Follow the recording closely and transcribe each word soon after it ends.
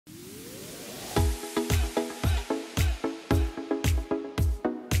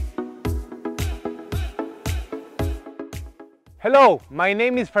Hello, my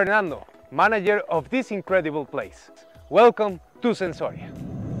name is Fernando, manager of this incredible place. Welcome to Sensoria.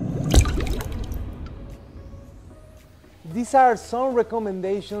 These are some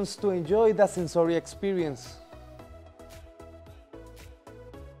recommendations to enjoy the Sensoria experience.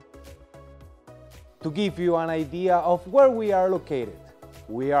 To give you an idea of where we are located,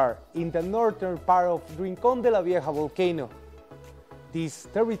 we are in the northern part of Rincón de la Vieja volcano. This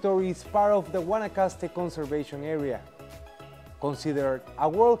territory is part of the Guanacaste Conservation Area, considered a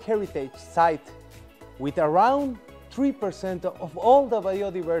World Heritage Site with around 3% of all the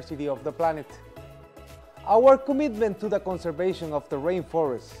biodiversity of the planet. Our commitment to the conservation of the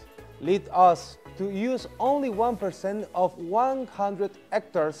rainforest led us to use only 1% of 100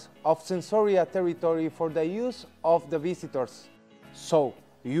 hectares of Sensoria territory for the use of the visitors. So,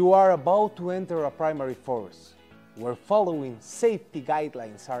 you are about to enter a primary forest, where following safety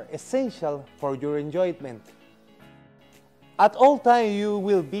guidelines are essential for your enjoyment. At all times you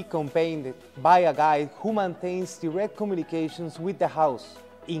will be accompanied by a guide who maintains direct communications with the house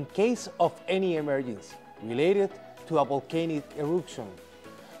in case of any emergency related to a volcanic eruption,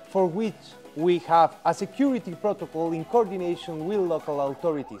 for which we have a security protocol in coordination with local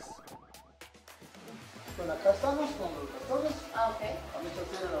authorities. Bueno, acá estamos con los bastones. Okay. Vamos a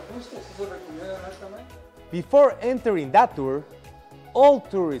hacer el ajuste, si se recomienda también. Before entering that tour, all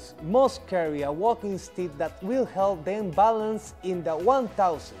tourists must carry a walking stick that will help them balance in the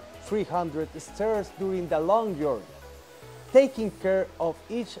 1,300 stairs during the long journey, taking care of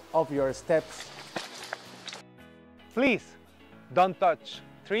each of your steps. Please don't touch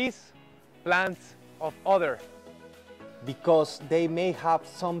trees, plants of others, because they may have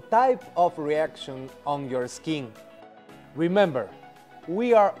some type of reaction on your skin. Remember,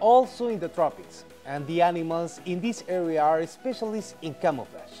 we are also in the tropics, and the animals in this area are specialists in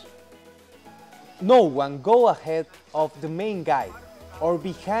camouflage. No one go ahead of the main guide or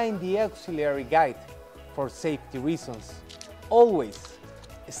behind the auxiliary guide for safety reasons. Always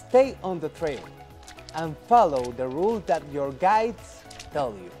stay on the trail and follow the rules that your guides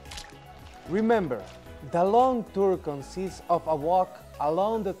tell you. Remember, the long tour consists of a walk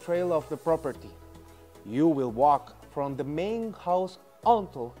along the trail of the property. You will walk from the main house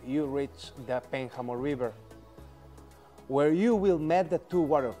until you reach the Pénjamo River, where you will meet the two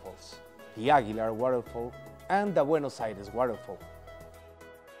waterfalls, the Aguilar Waterfall and the Buenos Aires Waterfall.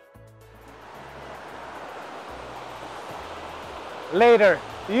 Later,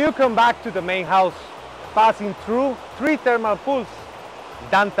 you come back to the main house, passing through three thermal pools,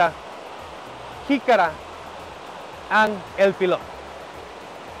 Danta, Jícara, and El Pilón.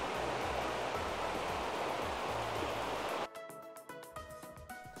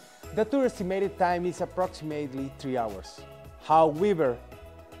 The tour estimated time is approximately 3 hours. However,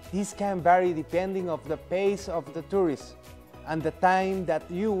 this can vary depending on the pace of the tourist and the time that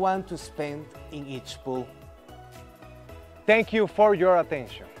you want to spend in each pool. Thank you for your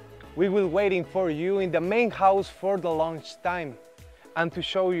attention. We will be waiting for you in the main house for the lunch time and to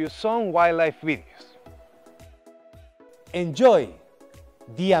show you some wildlife videos. Enjoy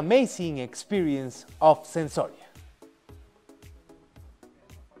the amazing experience of Sensoria.